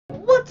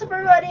What's up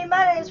everybody,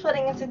 my name is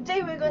Pudding and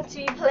today we're going to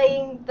be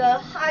playing the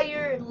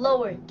higher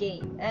lower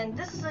game. And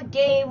this is a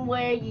game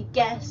where you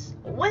guess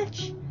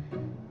which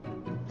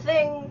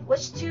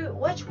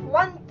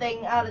one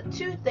thing out of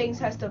two things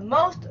has the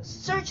most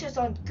searches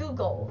on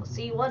Google.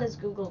 See, what is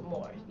Google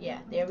more? Yeah,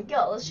 there we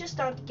go. Let's just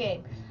start the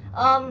game.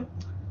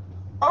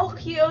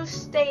 Ohio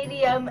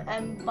Stadium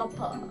and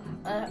Buppa.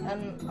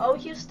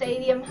 Ohio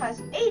Stadium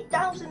has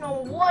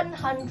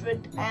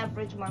 8,100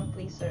 average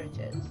monthly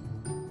searches.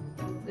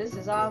 This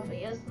is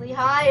obviously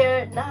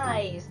higher.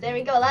 Nice. There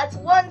we go. That's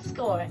one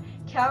score.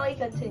 Can we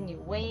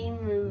continue? Wayne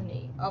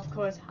Rooney. Of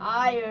course,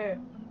 higher.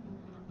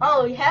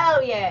 Oh,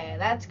 hell yeah.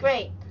 That's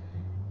great.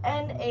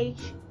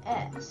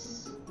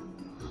 NHS.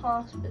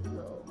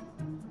 Hospital.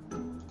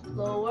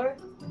 Lower.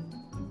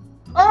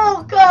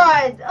 Oh,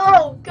 God.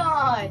 Oh,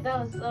 God. That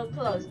was so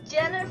close.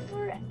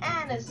 Jennifer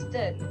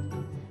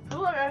Aniston.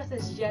 Who on earth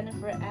is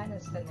Jennifer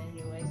Aniston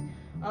anyways?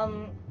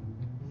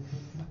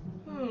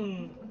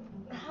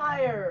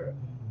 Higher.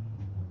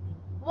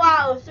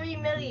 Wow, 3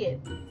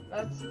 million.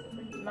 That's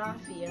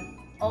Mafia.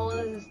 Oh,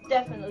 this is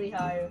definitely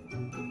higher.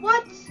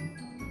 What?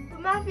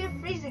 Mafia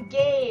frees a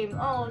game.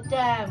 Oh,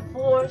 damn.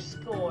 4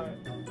 score.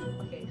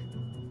 Okay.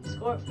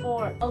 Score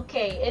 4.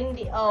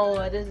 Okay,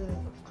 oh, this is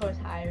of course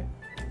higher.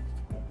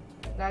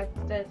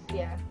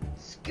 Yeah.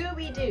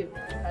 Scooby-Doo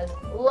has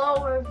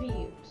lower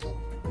views.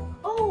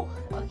 Oh,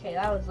 okay,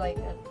 that was like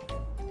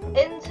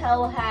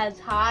Intel has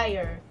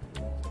higher.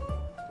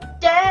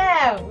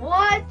 Damn,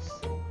 what?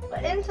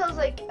 But Intel's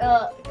like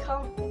a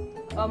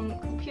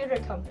computer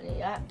company.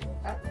 That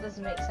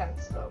doesn't make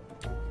sense though.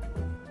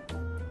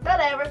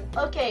 Whatever.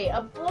 Okay,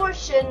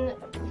 abortion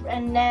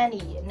and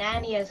nanny.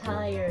 Nanny is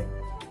higher.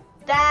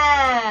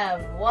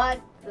 Damn,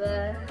 what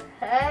the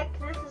heck?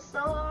 This is so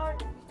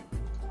hard.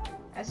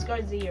 I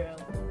scored 0.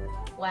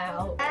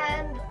 Wow.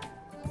 And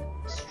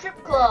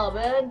strip club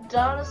and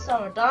Donna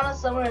Summer. Donna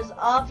Summer is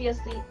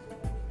obviously.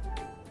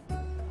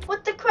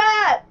 What the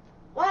crap?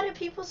 Why do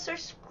people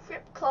search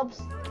strip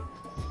clubs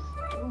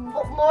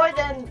more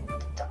than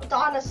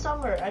Donna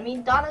Summer? I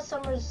mean, Donna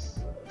Summer's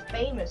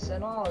famous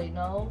and all, you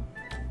know.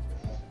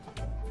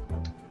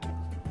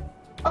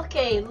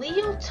 Okay,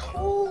 Leo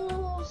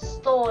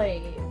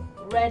Tolstoy.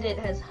 Reddit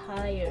has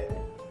higher.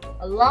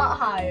 A lot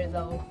higher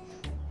though.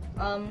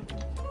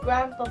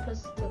 Grand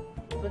Budapest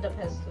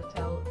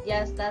Hotel.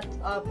 Yes, that's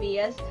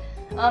obvious.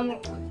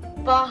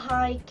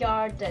 Baha'i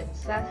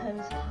Gardens. That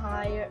has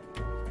higher.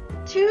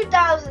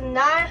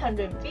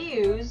 2,900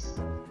 views.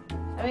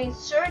 I mean,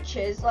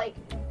 searches. Like,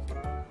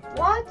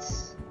 what?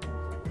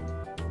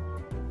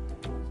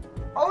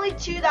 Only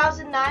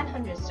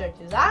 2,900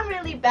 searches. I'm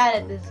really bad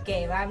at this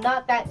game. I'm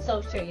not that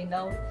social, you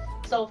know.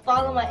 So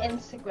follow my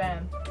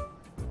Instagram.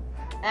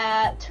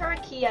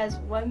 Turkey has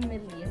 1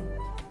 million.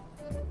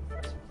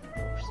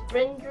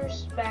 Springer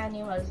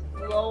Spaniel has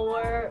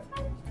lower.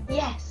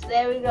 Yes,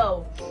 there we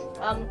go.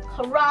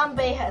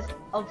 Harambe has,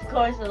 of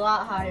course, a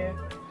lot higher.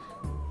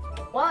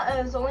 What?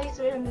 It's only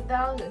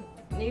 300,000.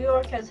 New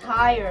York has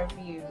higher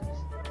views.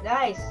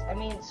 Nice. I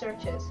mean,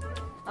 searches.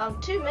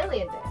 2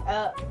 million.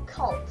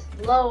 Cult.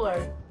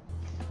 Lower.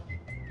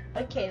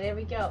 Okay, there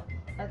we go.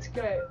 That's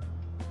great.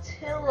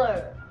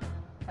 Tiller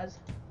has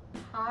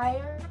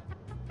higher.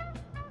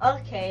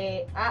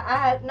 Okay, I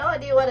have no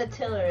idea what a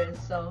tiller is,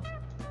 so.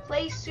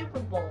 Play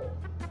Super Bowl.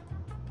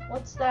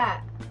 What's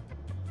that?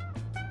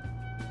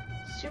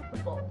 Super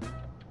Bowl.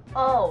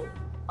 Oh,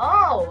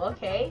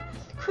 okay.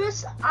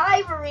 Chris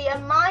Ivory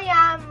and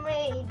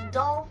Miami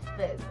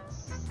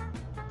Dolphins.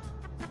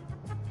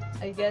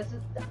 I guess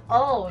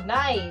oh,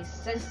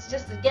 nice. That's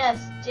just a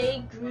guess.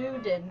 Jay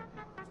Gruden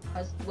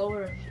has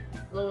lower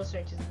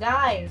searches.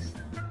 Nice.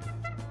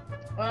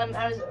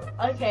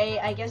 Okay.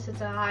 I guess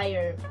it's a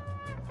higher.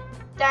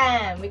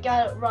 Damn, we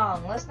got it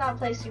wrong. Let's not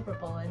play Super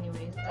Bowl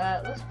anyways.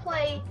 Let's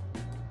play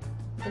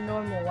the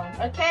normal one.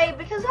 Okay,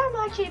 because I'm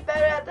actually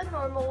better at the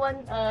normal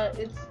one.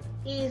 It's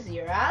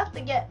easier. I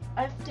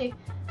have to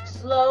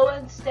slow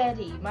and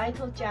steady.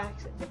 Michael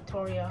Jackson,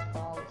 Victoria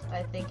Falls,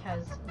 I think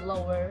has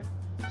lower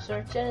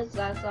searches.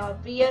 That's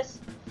obvious.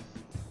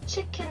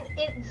 Chicken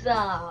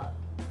Itza,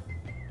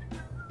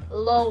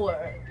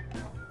 lower.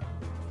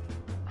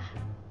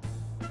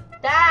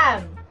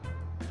 Damn.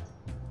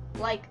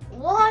 Like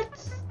what?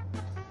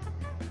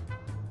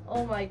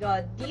 Oh my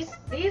god, these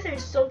are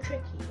so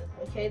tricky.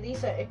 Okay,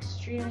 these are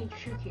extremely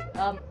tricky.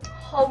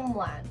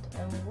 Homeland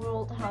and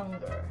World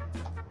Hunger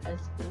has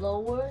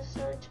lower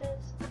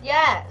searches.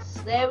 Yes,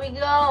 there we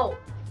go.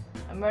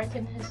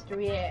 American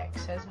History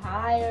X has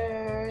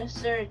higher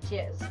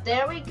searches.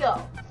 There we go.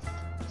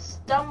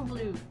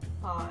 Stumblu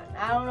Pond.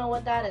 I don't know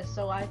what that is,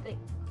 so I think.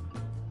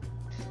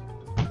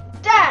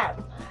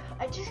 Damn!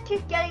 I just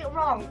keep getting it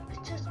wrong.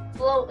 It's just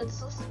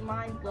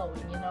mind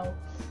blowing, you know.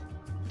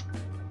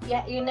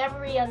 Yeah, you never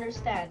really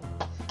understand.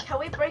 Can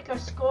we break our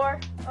score?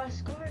 Our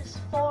score is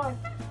 4.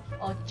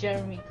 Oh,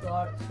 Jeremy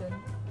Clarkson.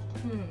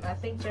 I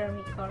think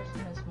Jeremy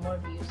Clarkson has more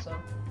views, so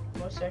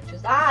more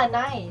searches. Ah,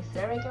 nice.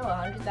 There we go.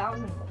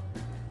 100,000.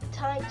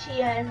 Tai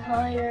Chi has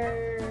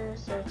higher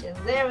searches.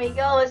 There we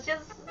go. It's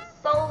just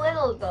so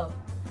little though.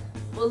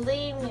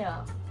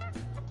 bulimia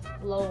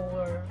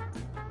lower.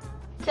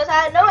 Because I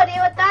had no idea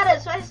what that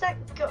is. Why is that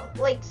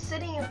like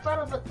sitting in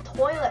front of a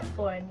toilet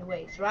for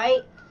anyways,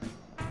 right?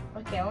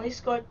 Okay, I only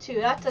scored 2.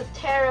 That's a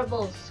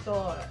terrible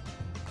score.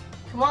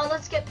 Come on,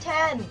 let's get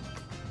 10.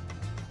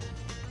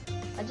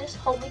 I just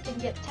hope we can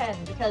get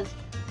 10 because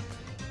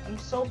I'm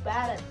so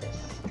bad at this.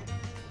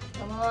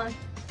 Come on.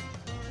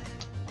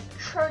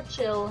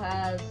 Churchill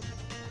has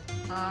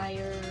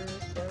higher.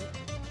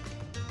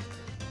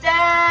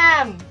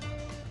 Damn!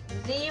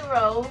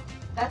 0.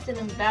 That's an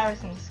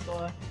embarrassing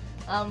score.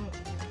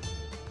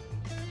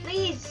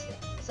 Please,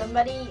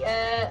 somebody,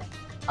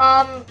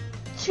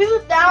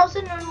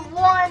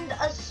 2001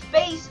 A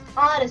Space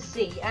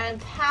Odyssey and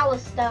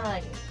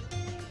Palestine.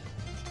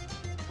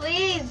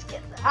 Please,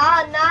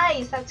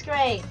 nice, that's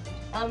great.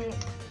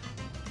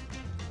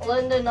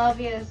 London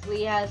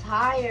obviously has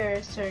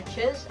higher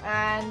searches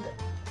and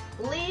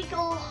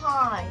legal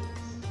highs.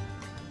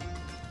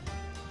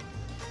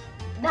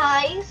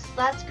 Nice,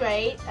 that's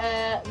great.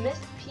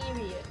 Missed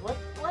period. What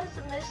is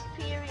a missed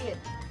period?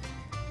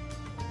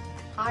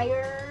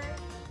 Higher.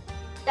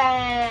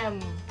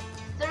 Damn.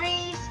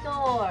 3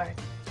 score.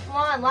 Come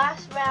on,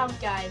 last round,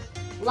 guys.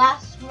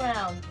 Last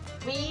round.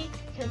 We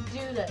can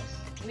do this.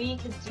 We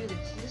can do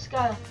this. You just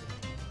gotta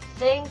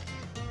think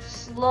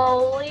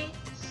slowly,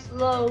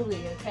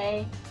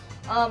 okay?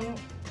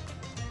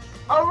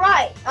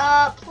 Alright,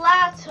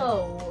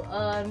 Plateau,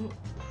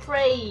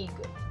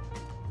 Prague.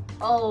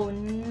 Oh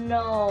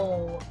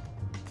no.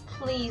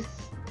 Please.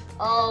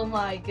 Oh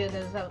my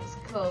goodness, that was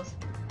close.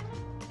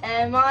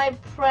 Am I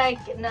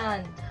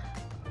pregnant?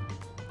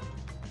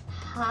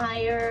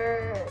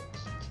 Higher.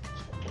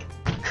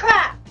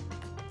 Crap!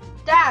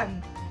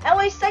 Damn.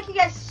 Anyways, thank you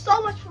guys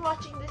so much for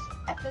watching this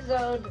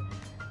episode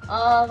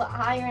of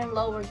Higher and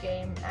Lower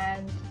game.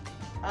 And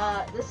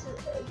this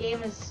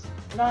game is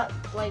not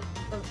like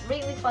a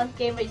really fun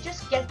game, but you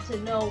just get to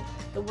know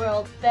the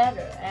world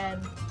better.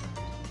 And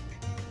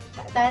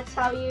that's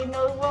how you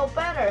know the world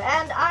better.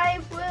 And I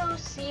will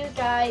see you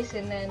guys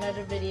in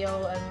another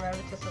video, and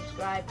remember to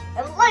subscribe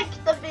and like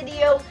the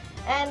video.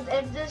 And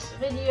if this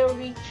video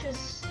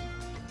reaches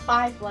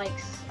 5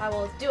 likes, I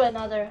will do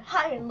another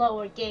Higher and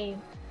Lower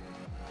game.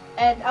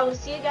 And I will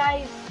see you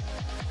guys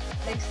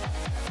next time.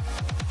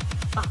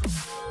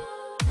 Bye.